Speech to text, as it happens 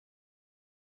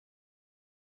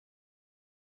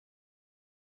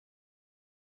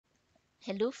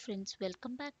Hello friends,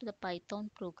 welcome back to the Python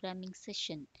programming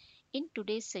session. In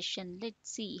today's session,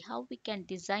 let's see how we can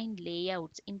design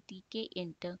layouts in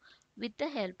Tkinter with the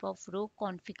help of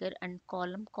rowconfigure and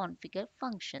columnconfigure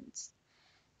functions.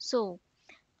 So,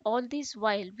 all this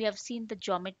while we have seen the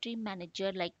geometry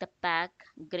manager like the pack,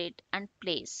 grid and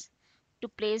place to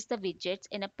place the widgets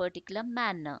in a particular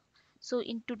manner. So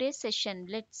in today's session,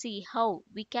 let's see how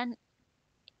we can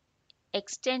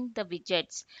extend the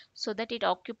widgets so that it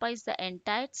occupies the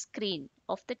entire screen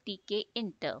of the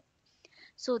Tkinter.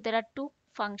 So there are two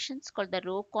functions called the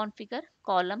row configure,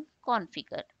 column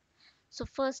configure. So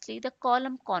firstly, the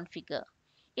column configure.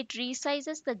 It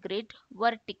resizes the grid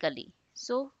vertically.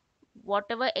 So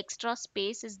whatever extra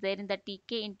space is there in the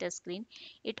Tkinter screen,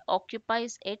 it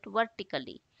occupies it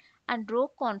vertically. And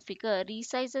row configure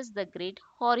resizes the grid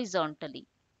horizontally.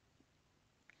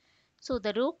 So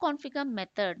the row configure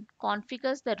method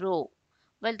configures the row,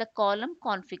 while the column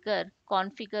configure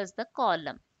configures the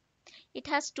column. It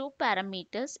has two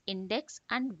parameters, index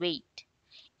and weight.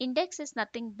 Index is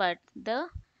nothing but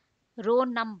the row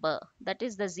number, that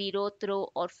is the 0th row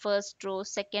or first row,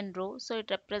 second row. So it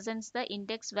represents the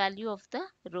index value of the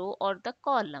row or the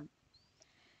column.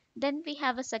 Then we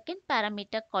have a second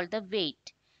parameter called the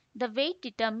weight. The weight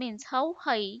determines how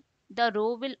high the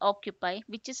row will occupy,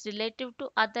 which is relative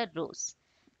to other rows.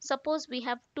 Suppose we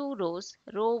have two rows,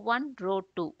 row 1, row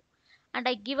 2, and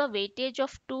I give a weightage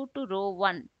of 2 to row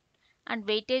 1 and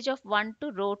weightage of 1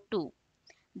 to row 2.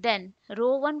 Then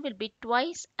row 1 will be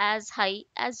twice as high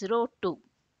as row 2.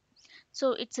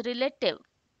 So it's relative.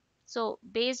 So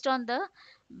based on the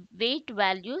weight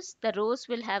values, the rows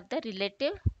will have the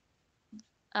relative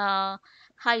uh,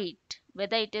 height,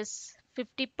 whether it is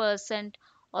 50%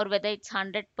 or whether it's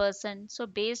 100%. So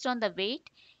based on the weight,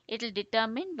 it will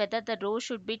determine whether the row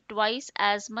should be twice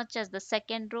as much as the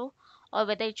second row or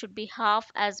whether it should be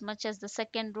half as much as the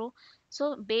second row.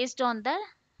 So based on the,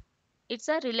 it's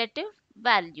a relative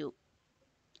value.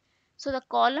 So the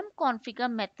column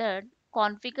configure method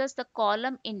configures the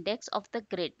column index of the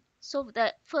grid. So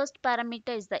the first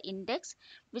parameter is the index,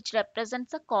 which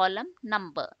represents the column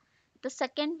number. The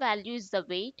second value is the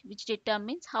weight, which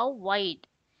determines how wide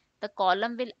the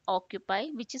column will occupy,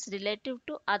 which is relative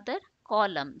to other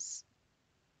columns.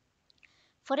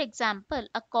 For example,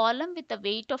 a column with a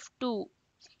weight of 2.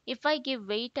 If I give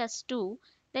weight as 2,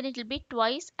 then it will be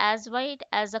twice as wide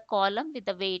as a column with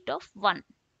a weight of 1.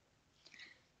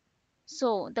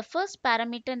 So the first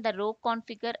parameter in the row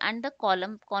configure and the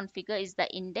column configure is the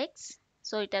index.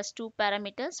 So it has two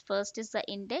parameters. First is the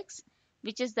index,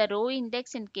 which is the row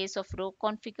index in case of row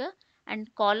configure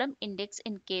and column index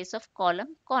in case of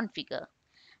column configure.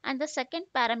 And the second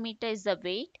parameter is the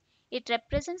weight. It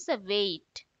represents the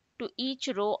weight to each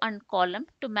row and column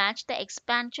to match the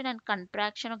expansion and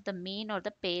contraction of the main or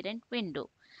the parent window.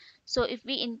 So if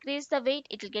we increase the weight,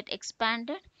 it will get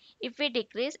expanded. If we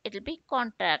decrease, it will be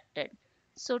contracted.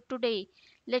 So today,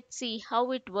 let's see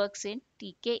how it works in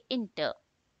Tkinter.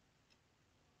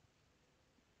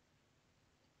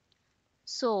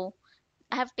 So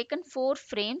I have taken 4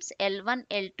 frames L1,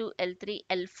 L2, L3,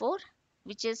 L4,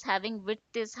 which is having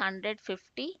width is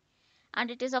 150 and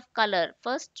it is of color.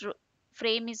 First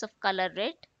frame is of color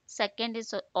red, second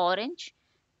is orange,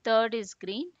 third is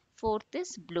green, fourth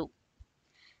is blue.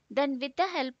 Then with the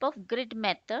help of grid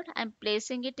method, I am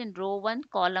placing it in row 1,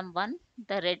 column 1,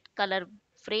 the red color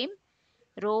frame,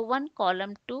 row 1,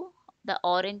 column 2, the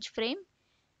orange frame,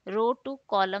 row 2,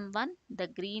 column 1, the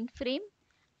green frame,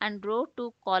 and row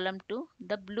 2, column 2,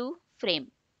 the blue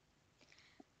frame.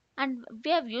 And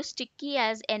we have used sticky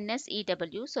as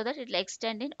NSEW so that it will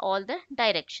extend in all the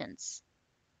directions.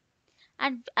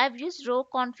 And I've used row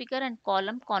configure and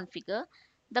column configure.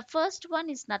 The first one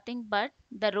is nothing but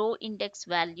the row index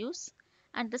values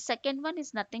and the second one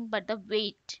is nothing but the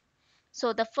weight.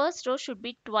 So the first row should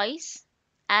be twice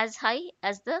as high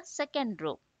as the second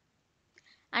row.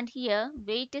 And here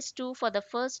weight is 2 for the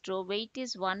first row, weight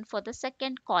is 1 for the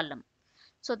second column.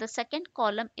 So the second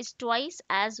column is twice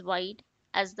as wide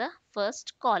as the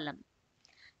first column.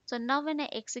 So now when I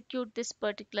execute this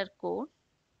particular code,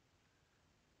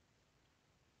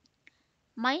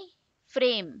 my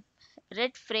frame,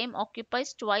 red frame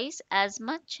occupies twice as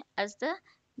much as the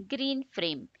green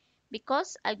frame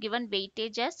because I've given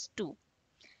weightage as 2.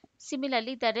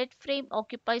 Similarly, the red frame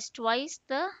occupies twice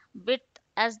the width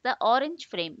as the orange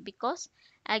frame because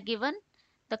I've given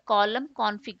the column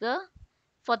configure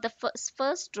for the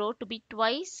first row to be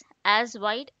twice as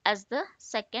wide as the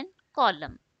second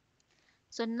column.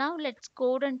 So now let's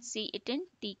code and see it in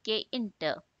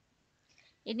Tkinter.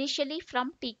 Initially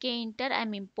from Tkinter I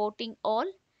am importing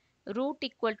all root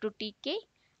equal to tk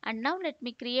And now let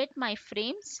me create my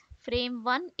frames. Frame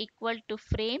 1 equal to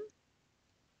frame.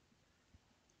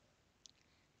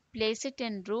 Place it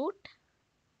in root.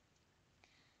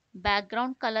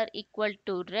 Background color equal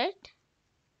to red.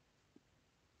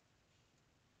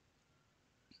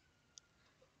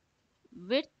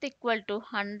 Width equal to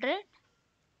 100.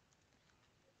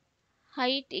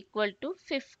 Height equal to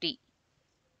 50.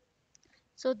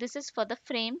 So this is for the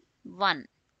frame 1.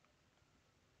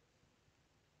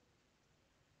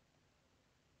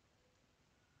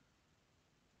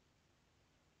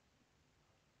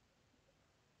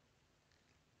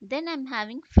 Then I'm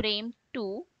having frame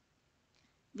 2,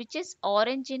 which is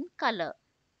orange in color.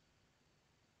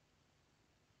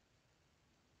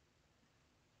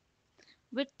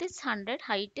 Width is 100,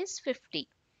 height is 50.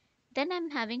 Then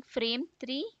I'm having frame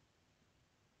 3,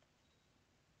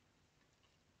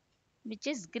 which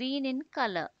is green in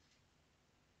color.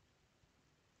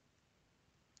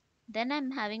 Then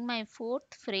I'm having my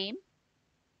fourth frame,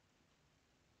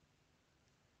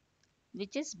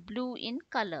 which is blue in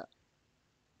color.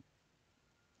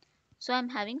 So I'm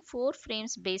having 4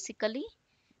 frames basically,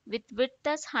 with width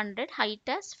as 100, height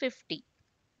as 50.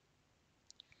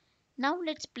 Now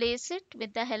let's place it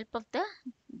with the help of the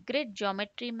grid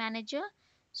geometry manager.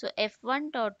 So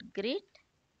f1.grid,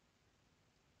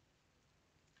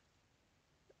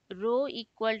 row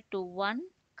equal to 1,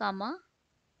 comma,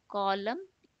 column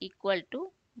equal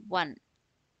to 1.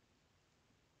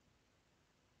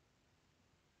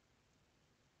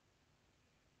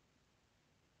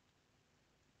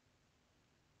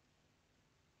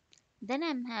 Then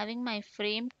I'm having my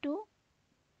frame 2,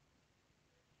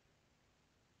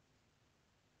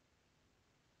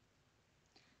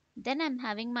 then I'm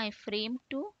having my frame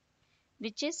 2,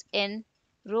 which is in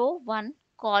row 1,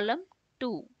 column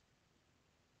 2.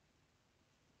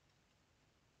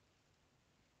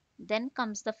 Then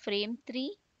comes the frame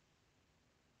 3,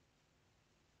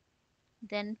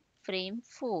 then frame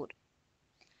 4.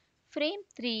 Frame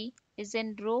 3 is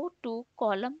in row 2,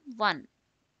 column 1.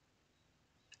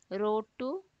 Row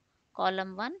 2,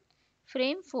 column 1.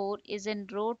 Frame 4 is in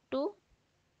row 2,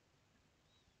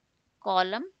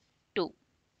 column 2.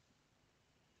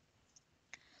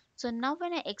 So now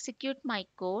when I execute my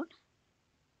code,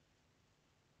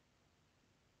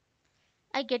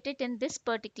 I get it in this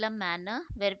particular manner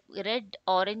where red,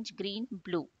 orange, green,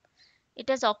 blue. It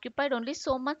has occupied only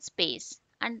so much space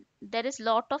and there is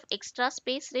lot of extra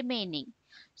space remaining.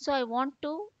 So I want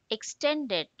to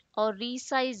extend it or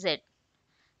resize it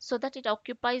so that it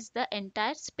occupies the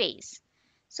entire space.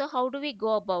 So how do we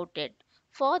go about it?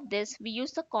 For this, we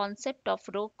use the concept of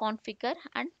row configure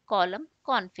and column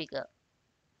configure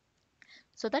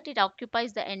so that it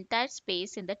occupies the entire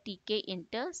space in the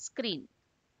Tkinter screen.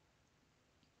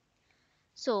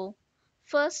 So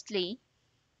firstly,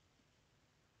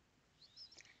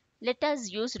 let us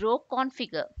use row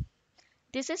configure.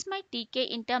 This is my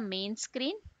Tkinter main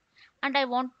screen and I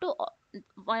want the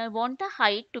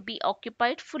height to be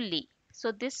occupied fully.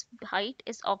 So this height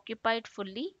is occupied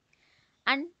fully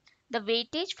and the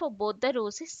weightage for both the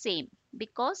rows is same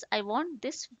because I want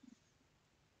this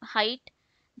height,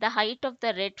 the height of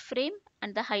the red frame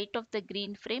and the height of the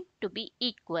green frame to be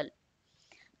equal.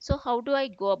 So how do I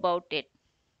go about it?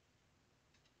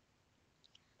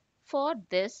 For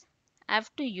this, I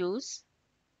have to use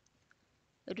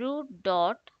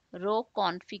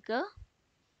root.rowconfigure,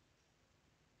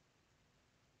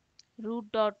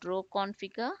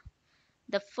 root.rowconfigure,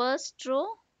 the first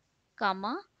row,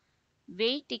 comma,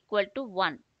 weight equal to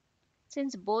 1.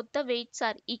 Since both the weights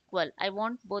are equal, I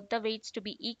want both the weights to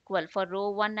be equal for row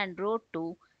 1 and row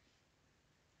 2.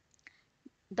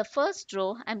 The first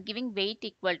row I am giving weight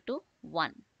equal to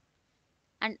 1.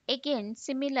 And again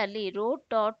similarly row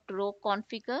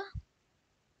configure,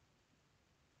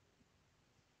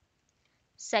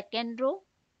 second row,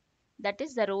 that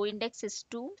is the row index is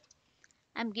 2.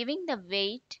 I am giving the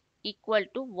weight equal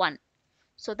to 1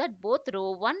 so that both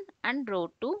row 1 and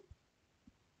row 2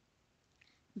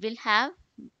 will have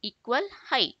equal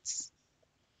heights.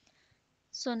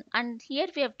 So and here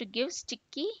we have to give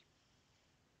sticky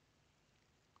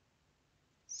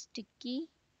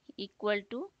equal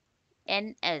to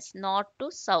ns, north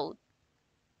to south.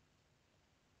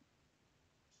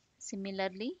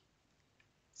 Similarly,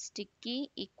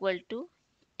 sticky equal to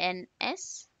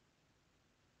ns,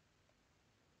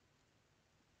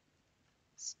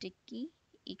 sticky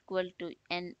equal to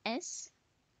ns,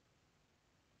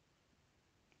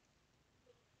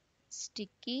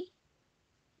 sticky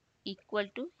equal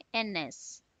to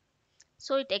ns.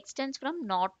 So it extends from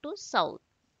north to south.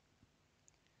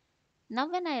 Now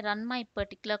when I run my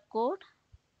particular code,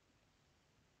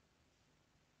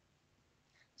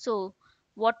 So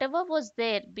whatever was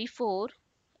there before,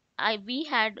 we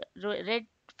had red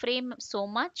frame so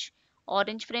much,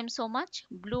 orange frame so much,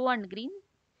 blue and green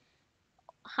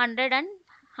 100 and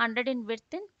 100 in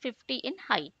width and 50 in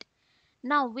height.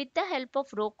 Now with the help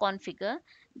of row configure,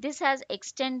 this has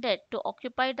extended to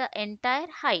occupy the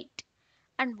entire height.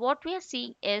 And what we are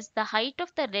seeing is the height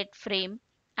of the red frame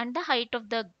and the height of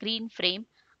the green frame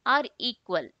are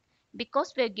equal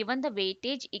because we are given the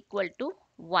weightage equal to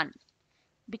 1.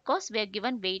 Because we are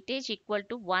given weightage equal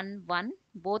to 1, 1,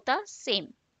 both are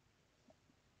same.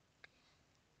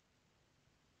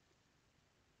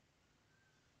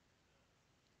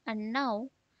 And now,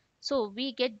 so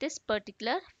we get this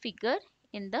particular figure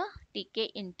in the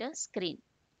Tkinter screen.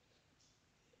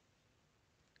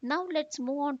 Now let's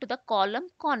move on to the column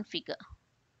configure.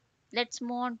 Let's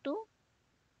move on to,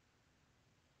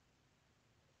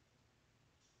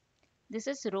 this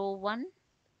is row 1,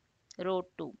 row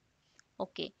 2.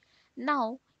 Okay.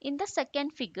 Now in the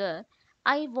second figure,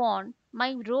 I want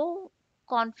my row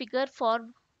configure for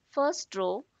first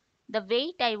row. The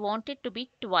weight I want it to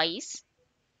be twice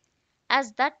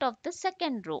as that of the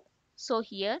second row. So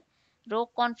here row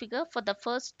configure for the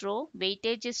first row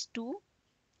weightage is 2.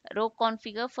 Row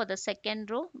configure for the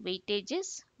second row weightage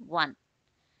is 1.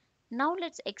 Now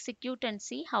let's execute and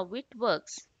see how it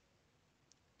works.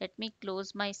 Let me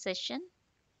close my session.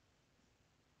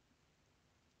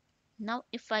 Now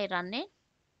if I run it,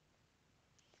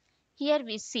 here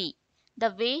we see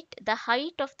the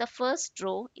height of the first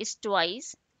row is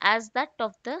twice as that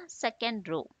of the second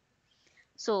row.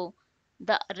 So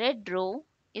the red row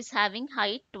is having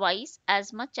height twice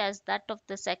as much as that of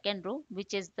the second row,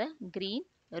 which is the green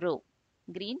row,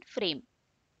 green frame.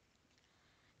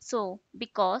 So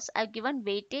because I've given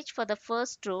weightage for the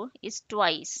first row is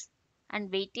twice and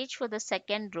weightage for the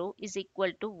second row is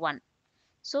equal to 1.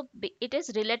 So it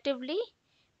is relatively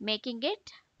making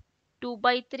it 2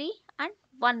 by 3 and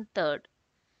 1/3.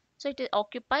 So it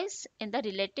occupies in the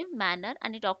relative manner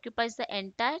and it occupies the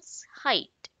entire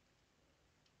height.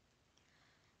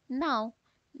 Now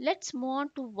let's move on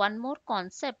to one more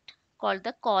concept called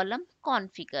the column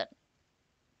configure.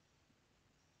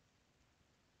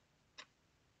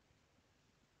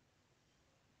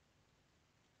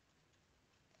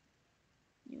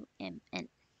 UMN.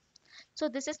 So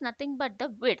this is nothing but the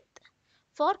width.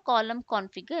 For column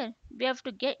configure, we have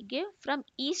to give from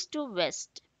east to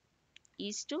west.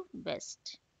 East to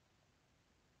west.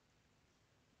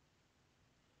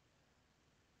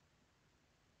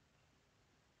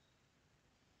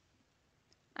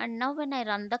 And now when I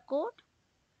run the code,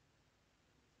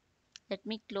 let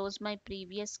me close my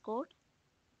previous code.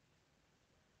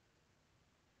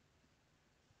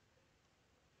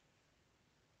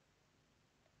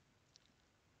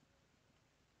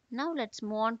 Now let's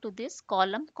move on to this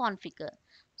column configure.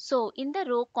 So in the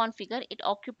row configure, it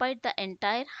occupied the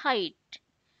entire height,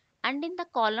 and in the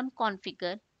column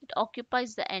configure, it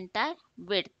occupies the entire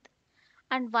width.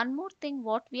 And one more thing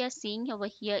what we are seeing over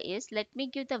here is, let me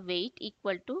give the weight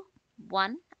equal to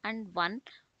 1 and 1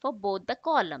 for both the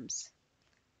columns.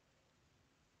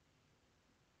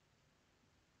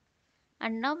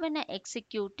 And now when I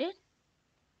execute it,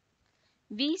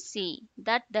 we see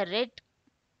that the red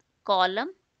column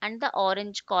and the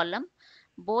orange column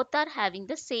both are having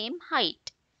the same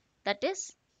height, that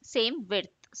is same width.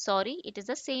 Sorry, it is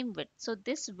the same width. So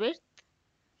this width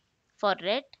for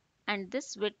red and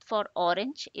this width for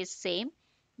orange is same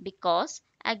because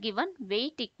I given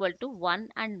weight equal to 1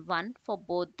 and 1 for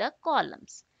both the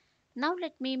columns. Now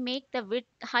let me make the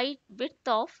width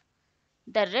of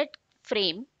the red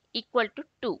frame equal to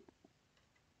 2.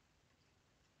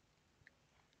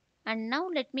 And now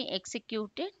let me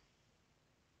execute it.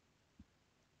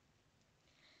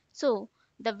 So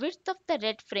the width of the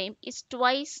red frame is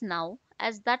twice now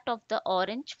as that of the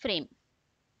orange frame,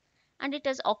 and it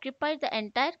has occupied the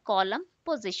entire column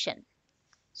position.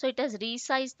 So it has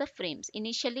resized the frames.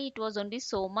 Initially it was only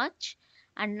so much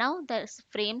and now the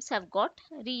frames have got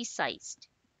resized.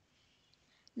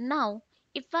 Now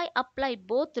if I apply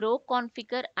both row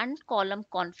configure and column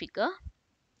configure,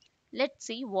 let's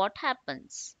see what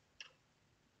happens.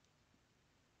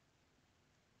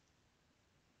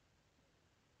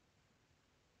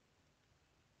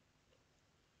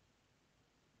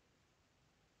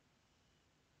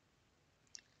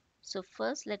 So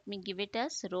first let me give it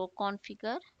as row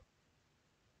configure,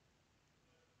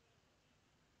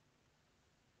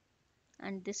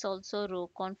 and this also row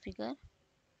configure,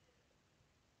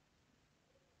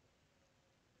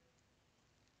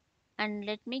 and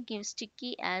let me give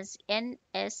sticky as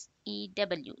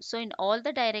NSEW. So in all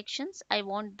the directions I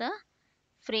want the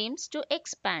frames to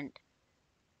expand.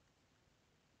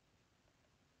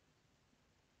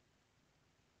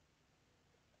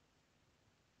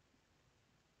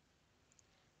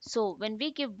 So when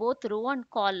we give both row and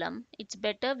column, it's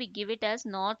better we give it as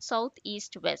north, south,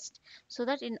 east, west, so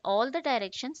that in all the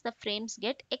directions the frames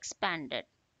get expanded.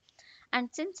 And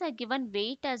since I given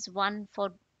weight as 1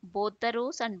 for both the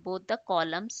rows and both the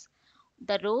columns,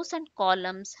 the rows and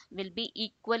columns will be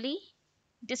equally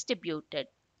distributed.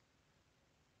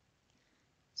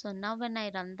 So now when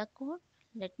I run the code,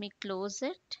 let me close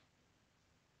it.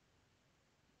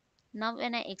 Now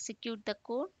when I execute the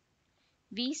code,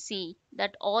 we see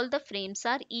that all the frames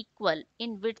are equal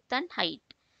in width and height.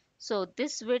 So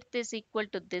this width is equal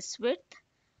to this width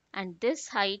and this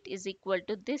height is equal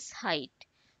to this height.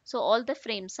 So all the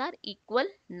frames are equal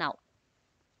now.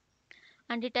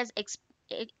 And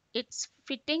it's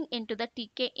fitting into the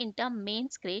Tkinter main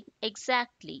screen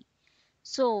exactly.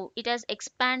 So it has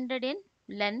expanded in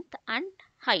length and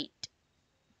height.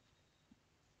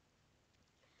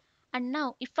 And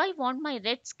now if I want my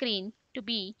red screen to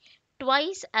be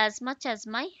twice as much as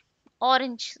my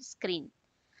orange screen,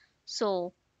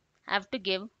 so I have to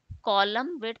give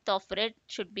column width of red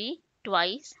should be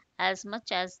twice as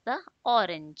much as the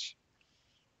orange.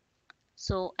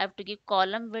 So I have to give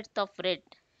column width of red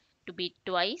to be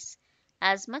twice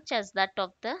as much as that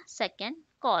of the second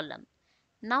column.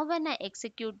 Now when I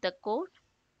execute the code,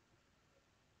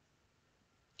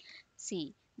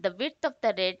 see the width of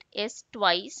the red is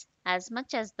twice as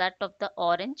much as that of the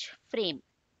orange frame.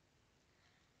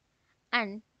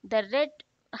 And the red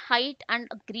height and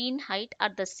green height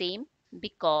are the same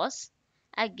because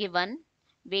I given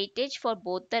weightage for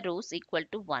both the rows equal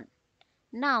to 1.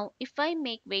 Now if I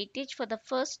make weightage for the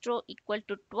first row equal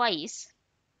to twice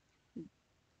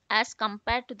as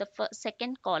compared to the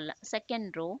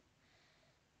second row,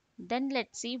 then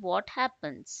let's see what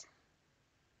happens.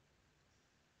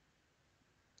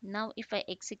 Now if I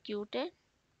execute it,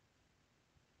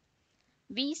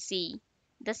 we see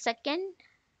the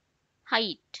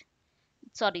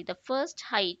the first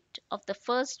height of the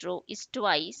first row is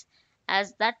twice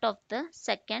as that of the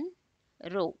second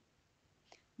row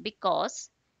because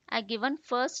I given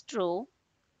first row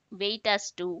weight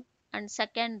as 2 and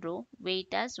second row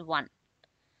weight as 1.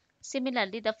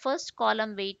 Similarly, the first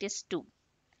column weight is 2.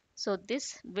 So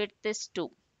this width is 2.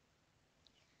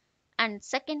 And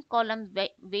second column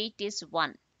weight is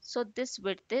 1. So this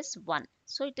width is 1.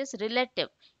 So it is relative.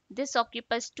 This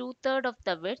occupies 2/3 of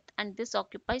the width and this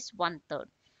occupies 1/3.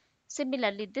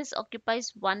 Similarly, this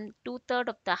occupies 2/3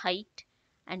 of the height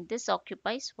and this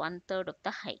occupies 1/3 of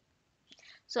the height.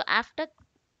 So after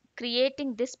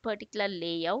creating this particular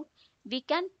layout, we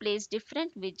can place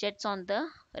different widgets on the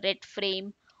red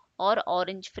frame or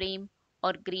orange frame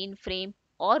or green frame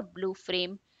or blue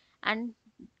frame and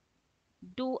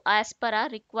do as per our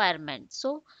requirement.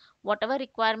 So whatever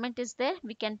requirement is there,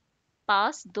 we can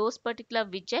pass those particular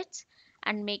widgets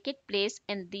and make it place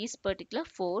in these particular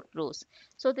 4 rows.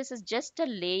 So this is just a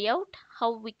layout how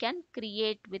we can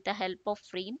create with the help of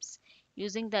frames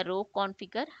using the row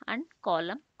configure and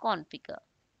column configure.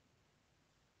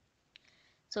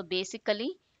 So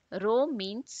basically row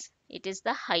means it is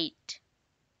the height,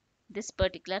 this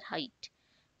particular height.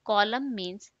 Column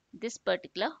means this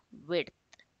particular width.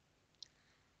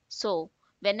 So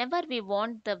whenever we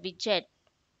want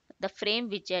the frame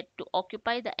widget to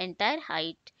occupy the entire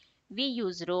height, we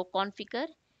use row configure.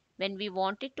 When we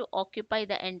want it to occupy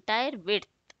the entire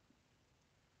width,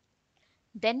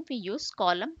 then we use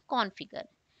column configure.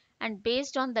 And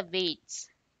based on the weights,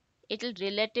 it will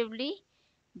relatively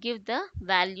give the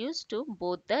values to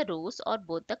both the rows or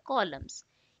both the columns.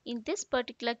 In this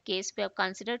particular case, we have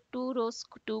considered 2 rows,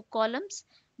 2 columns,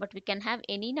 but we can have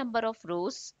any number of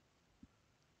rows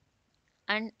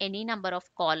and any number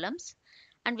of columns,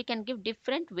 and we can give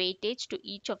different weightage to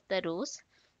each of the rows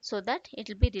so that it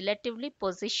will be relatively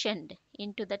positioned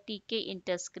into the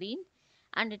Tkinter screen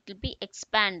and it will be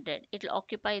expanded. It will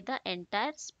occupy the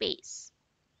entire space.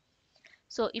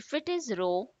 So if it is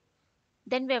row,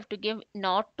 then we have to give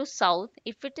north to south.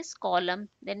 If it is column,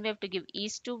 then we have to give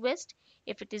east to west.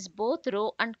 If it is both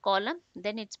row and column,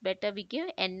 then it's better we give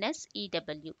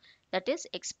NSEW, that is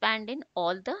expand in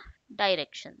all the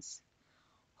directions.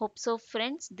 Hope so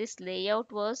friends, this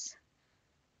layout was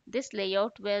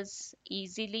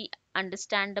easily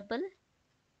understandable.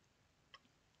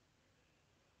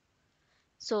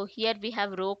 So here we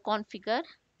have row configure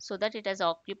so that it has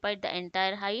occupied the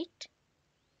entire height.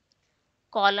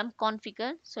 Column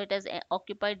configure so it has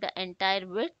occupied the entire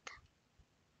width.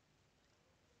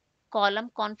 Column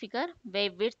configure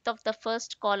where width of the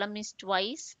first column is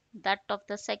twice that of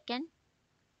the second.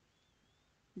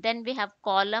 Then we have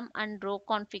column and row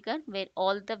configure where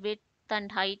all the width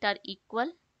and height are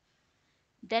equal.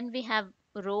 Then we have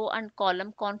row and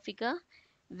column configure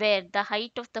where the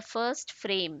height of the first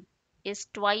frame is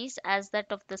twice as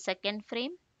that of the second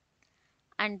frame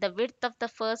and the width of the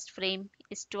first frame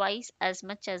is twice as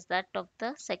much as that of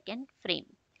the second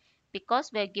frame.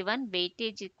 Because we are given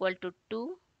weightage equal to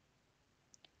 2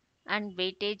 and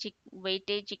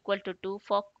weightage equal to 2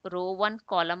 for row 1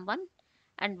 column 1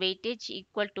 and weightage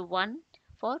equal to 1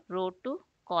 for row 2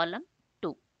 column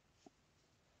 2.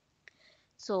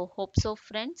 So hope so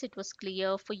friends it was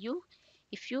clear for you.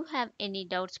 If you have any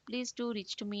doubts, please do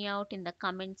reach to me out in the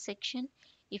comment section.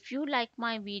 If you like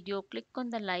my video, click on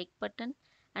the like button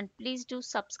and please do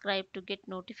subscribe to get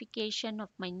notification of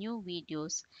my new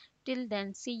videos. Till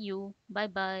then, see you. Bye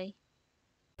bye.